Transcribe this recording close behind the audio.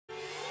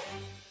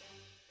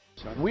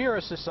We are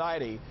a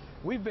society,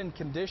 we've been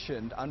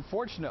conditioned,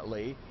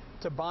 unfortunately,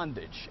 to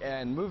bondage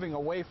and moving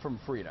away from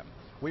freedom.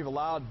 We've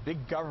allowed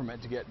big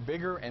government to get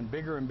bigger and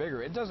bigger and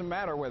bigger. It doesn't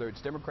matter whether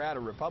it's Democrat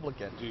or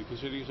Republican. Do you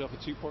consider yourself a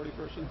Tea Party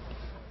person?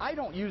 I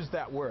don't use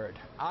that word.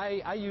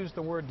 I use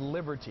the word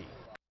liberty.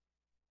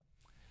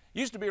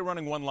 Used to be a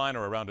running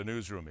one-liner around a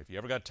newsroom. If you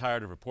ever got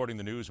tired of reporting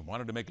the news and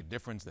wanted to make a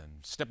difference, then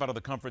step out of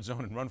the comfort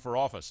zone and run for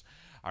office.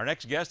 Our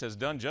next guest has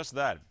done just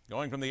that,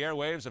 going from the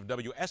airwaves of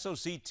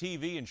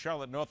WSOC-TV in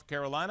Charlotte, North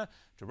Carolina,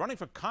 to running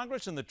for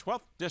Congress in the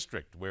 12th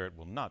District, where it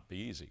will not be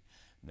easy.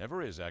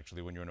 Never is,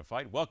 actually, when you're in a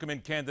fight. Welcome in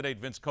candidate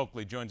Vince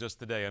Coakley joins us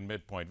today on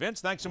Midpoint. Vince,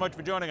 thanks so much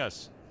for joining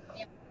us.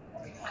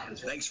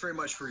 Thanks very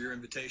much for your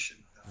invitation.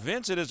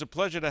 Vince, it is a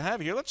pleasure to have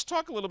you here. Let's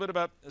talk a little bit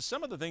about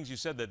some of the things you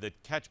said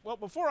that catch. Well,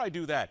 before I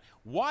do that,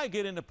 why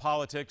get into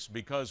politics?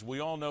 Because we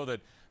all know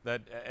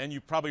that, and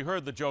you've probably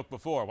heard the joke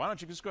before, why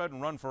don't you just go ahead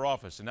and run for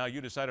office? And now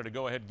you decided to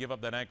go ahead and give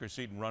up that anchor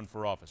seat and run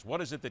for office.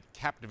 What is it that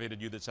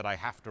captivated you that said, I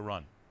have to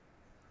run?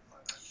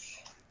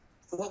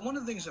 Well, one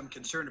of the things I'm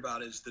concerned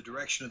about is the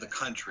direction of the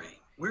country.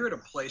 We're at a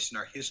place in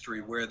our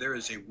history where there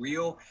is a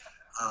real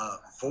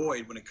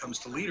void when it comes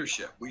to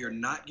leadership. We are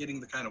not getting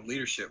the kind of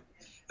leadership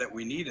that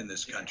we need in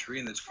this country,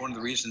 and it's one of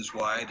the reasons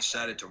why I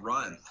decided to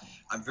run.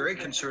 I'm very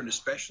concerned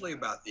especially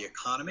about the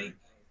economy.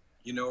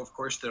 You know, of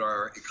course, that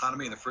our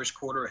economy in the first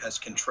quarter has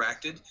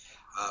contracted.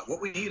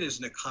 What we need is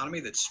an economy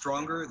that's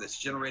stronger, that's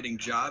generating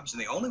jobs,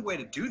 and the only way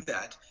to do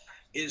that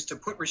is to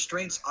put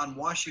restraints on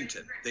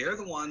Washington. They're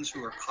the ones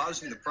who are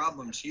causing the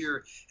problems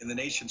here in the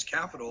nation's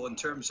capital in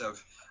terms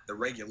of the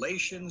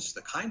regulations,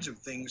 the kinds of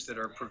things that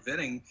are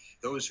preventing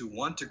those who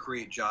want to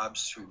create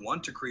jobs, who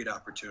want to create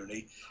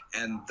opportunity,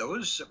 and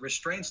those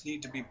restraints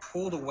need to be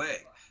pulled away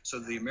so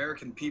the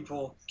American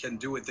people can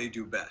do what they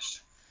do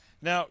best.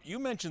 Now, you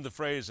mentioned the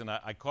phrase, and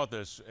I caught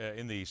this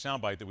in the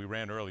soundbite that we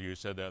ran earlier. You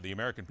said the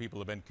American people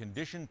have been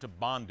conditioned to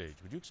bondage.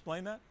 Would you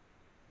explain that?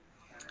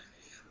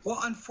 Well,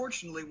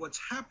 unfortunately, what's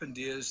happened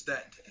is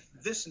that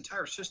this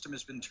entire system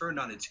has been turned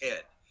on its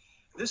head.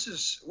 This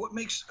is what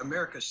makes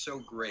America so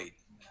great,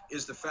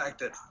 is the fact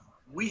that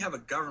we have a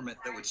government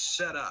that was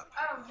set up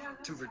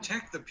to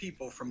protect the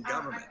people from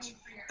government.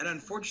 And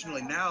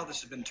unfortunately, now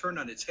this has been turned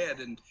on its head,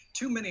 and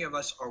too many of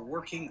us are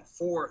working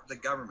for the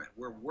government.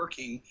 We're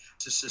working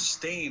to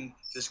sustain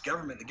this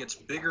government that gets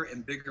bigger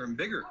and bigger and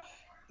bigger.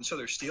 And so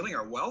they're stealing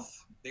our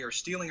wealth, they are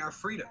stealing our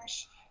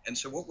freedoms. And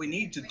so what we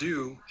need to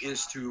do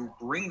is to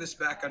bring this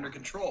back under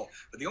control.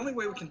 But the only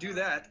way we can do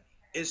that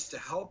is to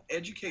help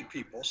educate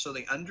people so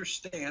they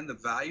understand the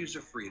values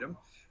of freedom,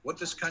 what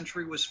this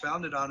country was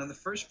founded on in the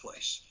first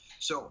place.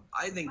 So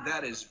I think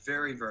that is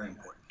very, very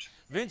important.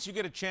 Vince, you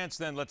get a chance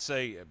then, let's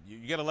say you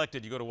get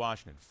elected, you go to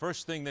Washington.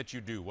 First thing that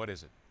you do, what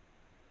is it?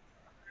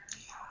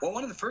 Well,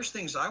 one of the first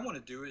things I want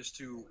to do is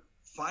to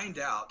find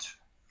out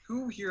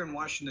who here in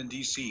Washington,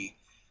 D.C.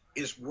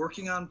 is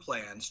working on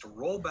plans to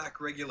roll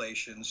back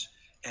regulations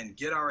and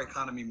get our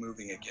economy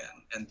moving again.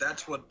 And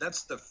that's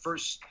the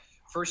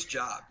first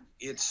job.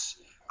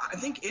 I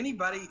think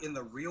anybody in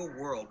the real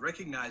world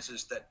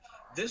recognizes that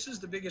this is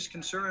the biggest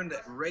concern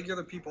that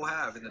regular people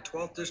have in the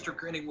 12th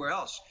District or anywhere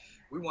else.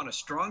 We want a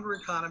stronger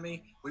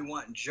economy. We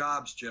want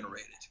jobs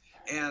generated.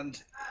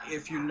 And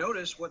if you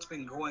notice what's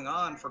been going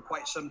on for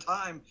quite some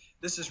time,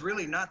 this is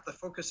really not the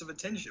focus of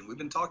attention. We've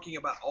been talking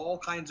about all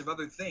kinds of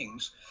other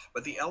things,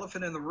 but the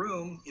elephant in the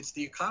room, it's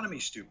the economy,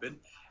 stupid.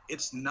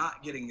 It's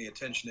not getting the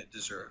attention it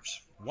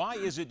deserves. Why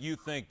is it you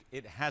think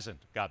it hasn't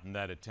gotten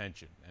that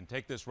attention? And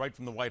take this right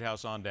from the White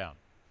House on down.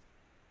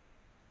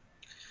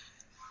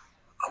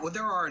 Well,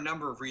 there are a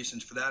number of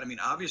reasons for that. I mean,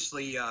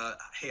 obviously,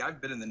 hey,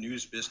 I've been in the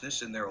news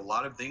business, and there are a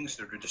lot of things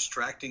that are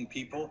distracting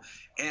people.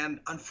 And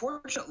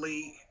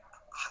unfortunately,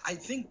 I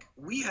think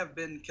we have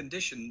been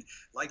conditioned,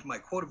 like my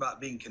quote about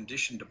being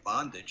conditioned to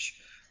bondage,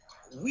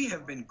 we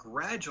have been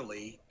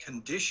gradually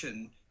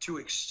conditioned to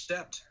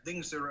accept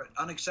things that are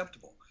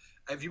unacceptable.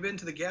 Have you been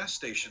to the gas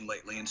station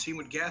lately and seen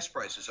what gas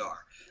prices are?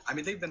 I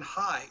mean, they've been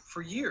high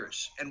for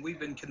years, and we've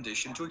been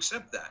conditioned to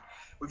accept that.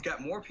 We've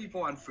got more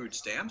people on food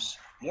stamps,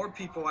 more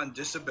people on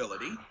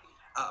disability,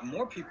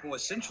 more people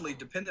essentially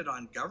dependent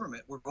on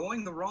government. We're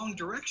going the wrong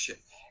direction.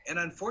 And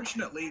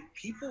unfortunately,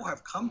 people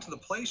have come to the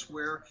place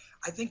where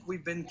I think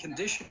we've been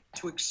conditioned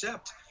to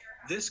accept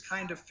this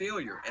kind of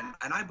failure.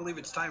 And I believe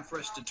it's time for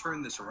us to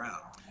turn this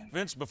around.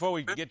 Vince, before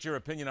we get your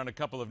opinion on a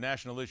couple of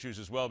national issues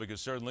as well,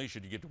 because certainly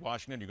should you get to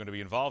Washington, you're going to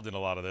be involved in a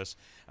lot of this.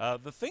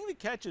 The thing that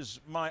catches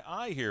my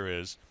eye here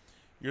is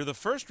you're the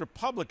first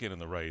Republican in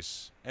the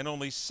race, and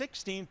only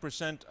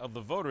 16% of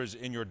the voters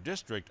in your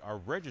district are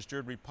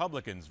registered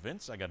Republicans.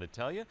 Vince, I got to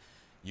tell you,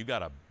 you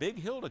got a big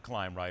hill to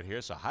climb right here.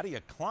 So how do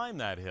you climb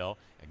that hill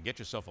and get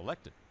yourself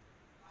elected?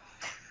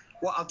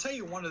 Well, I'll tell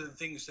you one of the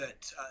things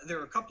that there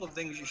are a couple of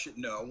things you should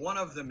know. One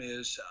of them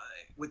is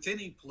with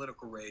any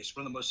political race,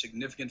 one of the most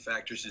significant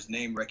factors is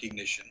name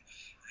recognition.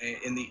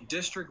 In the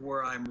district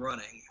where I'm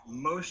running,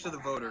 most of the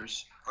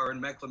voters are in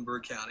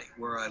Mecklenburg County,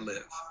 where I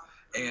live.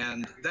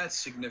 And that's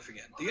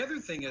significant. The other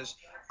thing is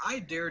I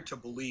dare to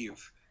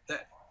believe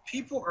that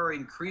people are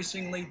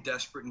increasingly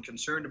desperate and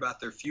concerned about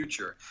their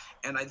future.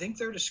 And I think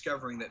they're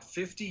discovering that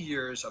 50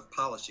 years of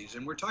policies,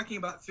 and we're talking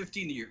about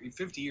 50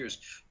 years,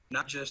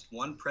 not just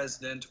one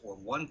president or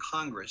one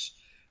Congress,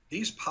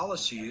 these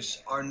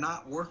policies are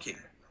not working.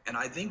 And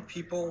I think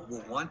people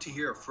will want to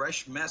hear a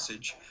fresh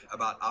message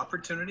about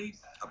opportunity,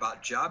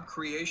 about job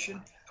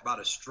creation, about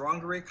a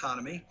stronger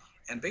economy,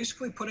 and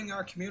basically putting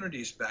our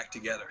communities back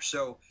together.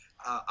 So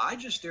I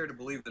just dare to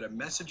believe that a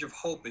message of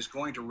hope is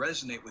going to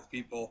resonate with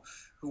people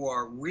who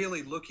are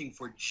really looking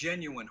for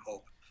genuine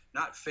hope,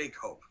 not fake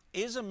hope.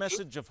 Is a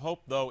message of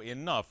hope, though,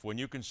 enough when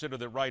you consider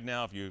that right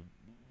now, if you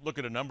look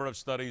at a number of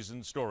studies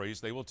and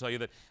stories, they will tell you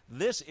that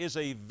this is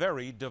a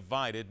very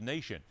divided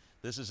nation.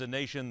 This is a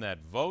nation that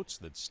votes,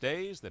 that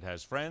stays, that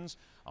has friends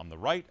on the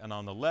right and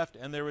on the left,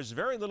 and there is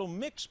very little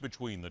mix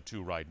between the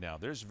two right now.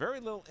 There's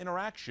very little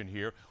interaction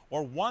here,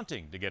 or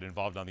wanting to get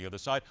involved on the other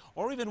side,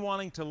 or even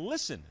wanting to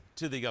listen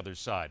to the other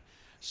side.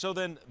 So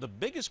then the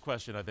biggest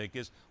question, I think,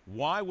 is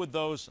why would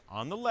those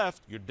on the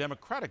left, your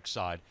Democratic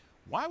side,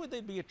 why would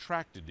they be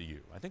attracted to you?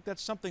 I think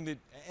that's something that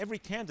every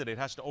candidate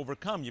has to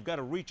overcome. You've got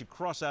to reach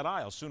across that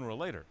aisle sooner or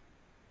later.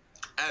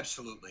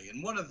 Absolutely.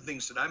 And one of the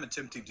things that I'm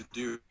attempting to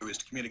do is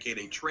to communicate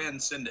a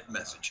transcendent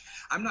message.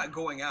 I'm not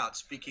going out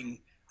speaking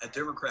a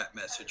Democrat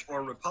message or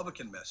a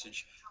Republican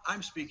message.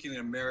 I'm speaking an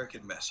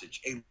American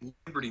message, a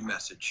liberty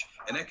message,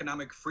 an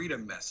economic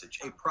freedom message,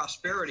 a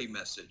prosperity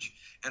message.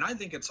 And I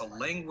think it's a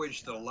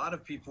language that a lot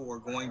of people are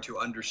going to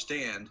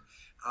understand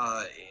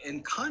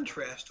in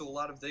contrast to a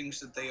lot of things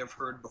that they have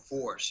heard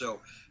before.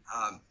 So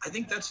I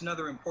think that's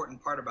another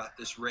important part about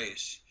this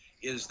race,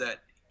 is that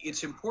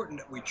it's important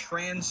that we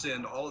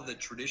transcend all of the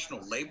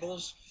traditional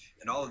labels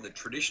and all of the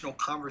traditional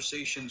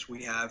conversations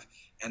we have.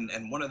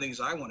 And one of the things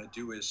I want to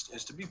do is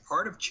to be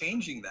part of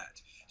changing that,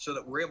 so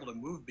that we're able to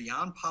move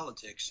beyond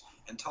politics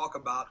and talk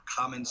about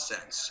common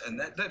sense. And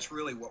that's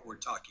really what we're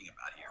talking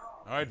about here.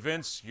 All right,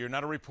 Vince, you're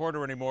not a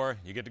reporter anymore.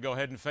 You get to go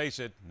ahead and face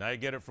it. Now you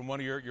get it from one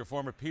of your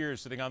former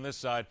peers sitting on this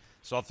side.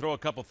 So I'll throw a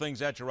couple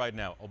things at you right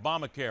now.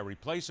 Obamacare,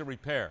 replace or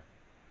repair?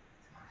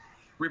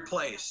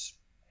 Replace.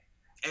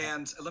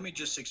 And let me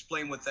just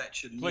explain what that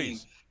should mean.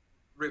 Please.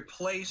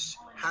 Replace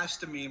has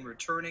to mean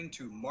returning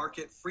to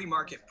free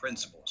market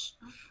principles.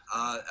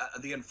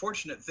 The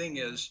unfortunate thing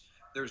is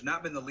there's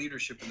not been the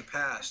leadership in the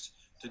past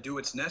to do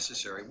what's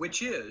necessary,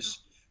 which is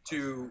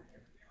to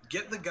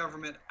get the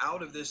government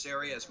out of this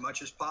area as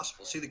much as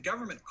possible. See, the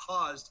government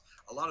caused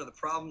a lot of the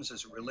problems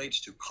as it relates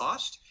to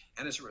cost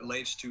and as it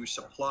relates to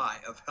supply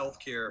of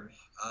healthcare,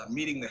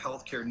 meeting the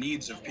healthcare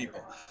needs of people.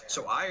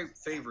 So I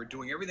favor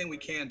doing everything we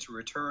can to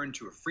return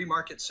to a free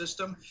market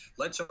system.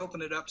 Let's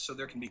open it up so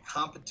there can be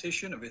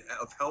competition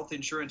of health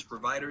insurance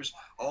providers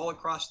all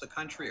across the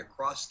country,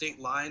 across state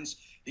lines.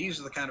 These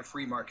are the kind of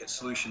free market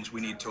solutions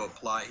we need to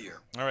apply here.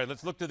 All right,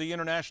 let's look to the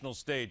international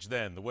stage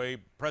then. The way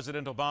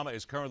President Obama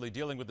is currently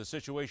dealing with the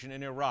situation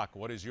in Iraq,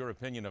 what is your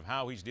opinion of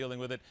how he's dealing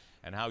with it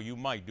and how you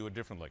might do it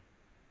differently?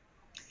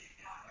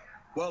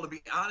 Well, to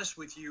be honest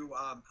with you,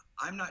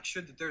 I'm not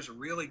sure that there's a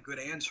really good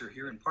answer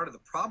here. And part of the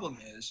problem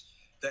is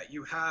that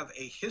you have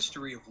a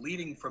history of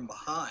leading from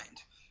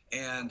behind.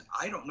 And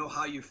I don't know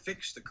how you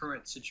fix the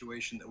current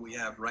situation that we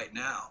have right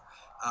now.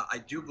 I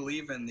do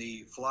believe in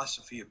the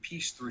philosophy of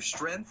peace through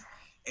strength.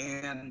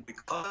 And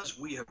because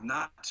we have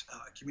not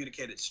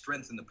communicated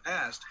strength in the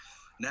past,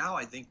 now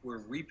I think we're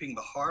reaping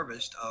the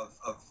harvest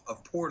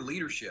of poor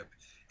leadership.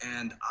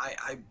 And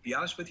I be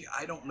honest with you,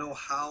 I don't know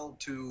how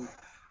to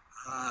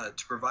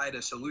provide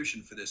a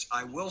solution for this.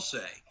 I will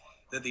say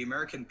that the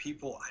American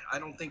people, I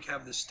don't think,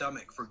 have the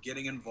stomach for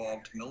getting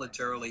involved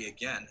militarily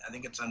again. I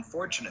think it's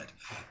unfortunate,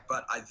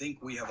 but I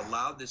think we have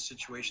allowed this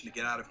situation to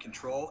get out of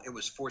control. It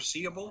was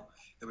foreseeable.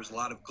 There was a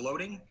lot of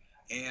gloating,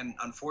 and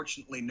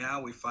unfortunately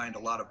now we find a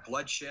lot of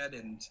bloodshed,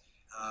 and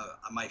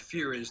my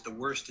fear is the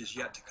worst is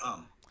yet to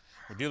come.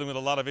 We're dealing with a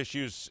lot of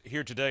issues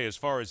here today as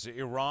far as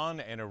Iran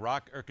and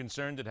Iraq are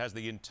concerned. It has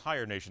the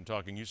entire nation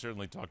talking. You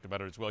certainly talked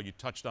about it as well. You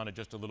touched on it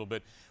just a little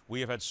bit. We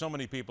have had so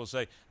many people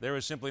say there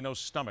is simply no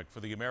stomach for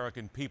the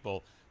American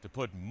people to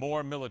put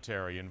more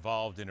military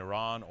involved in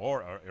Iran,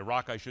 or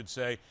Iraq, I should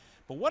say.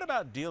 But what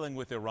about dealing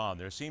with Iran?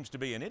 There seems to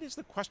be, and it is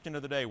the question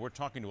of the day. We're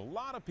talking to a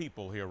lot of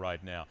people here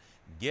right now,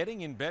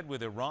 getting in bed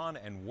with Iran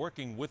and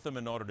working with them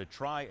in order to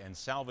try and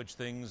salvage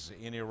things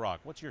in Iraq.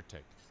 What's your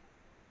take?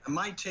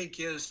 My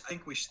take is I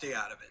think we stay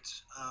out of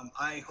it.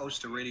 I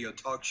host a radio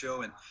talk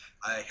show, and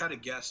I had a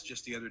guest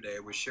just the other day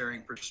who was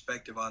sharing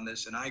perspective on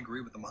this, and I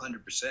agree with them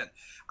 100%.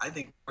 I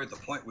think we're at the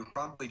point we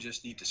probably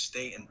just need to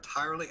stay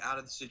entirely out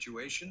of the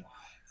situation.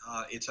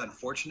 It's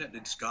unfortunate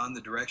it's gone the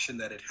direction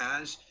that it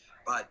has,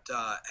 but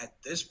at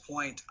this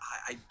point,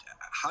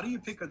 how do you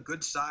pick a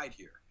good side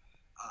here?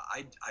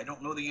 I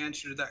don't know the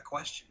answer to that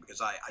question, because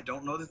I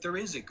don't know that there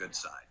is a good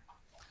side.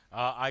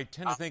 I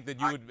tend to think that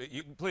you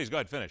would... Please, go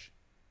ahead, finish.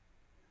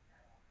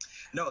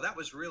 No, that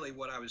was really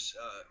what I was,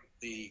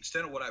 the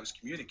extent of what I was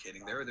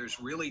communicating there.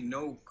 There's really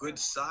no good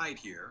side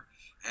here.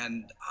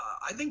 And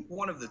I think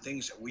one of the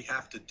things that we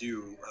have to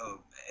do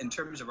in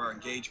terms of our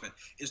engagement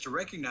is to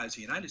recognize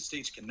the United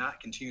States cannot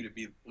continue to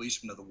be the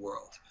policeman of the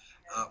world.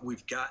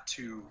 We've got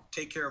to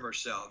take care of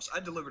ourselves. I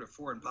delivered a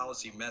foreign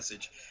policy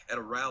message at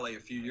a rally a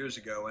few years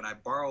ago, and I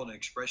borrowed an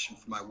expression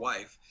from my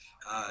wife.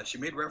 She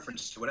made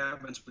reference to what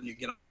happens when you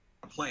get on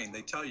a plane.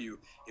 They tell you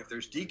if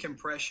there's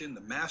decompression,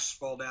 the masks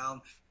fall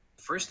down.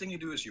 The first thing you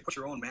do is you put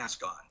your own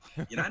mask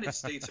on. United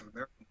States of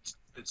America puts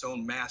its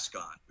own mask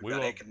on. We've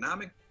got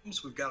economic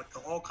problems. We've got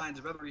all kinds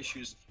of other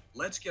issues.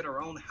 Let's get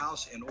our own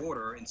house in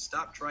order and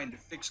stop trying to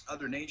fix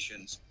other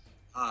nations.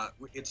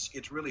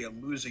 It's really a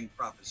losing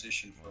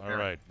proposition for America.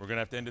 All right, we're going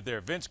to have to end it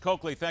there. Vince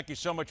Coakley, thank you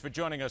so much for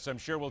joining us. I'm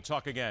sure we'll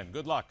talk again.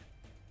 Good luck.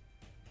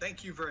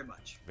 Thank you very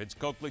much. Vince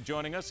Coakley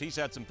joining us. He's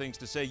had some things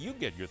to say. You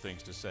get your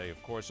things to say,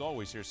 of course,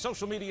 always here.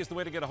 Social media is the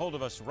way to get a hold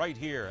of us right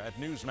here at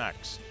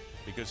Newsmax.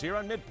 Because here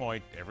on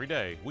Midpoint, every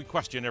day, we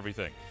question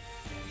everything.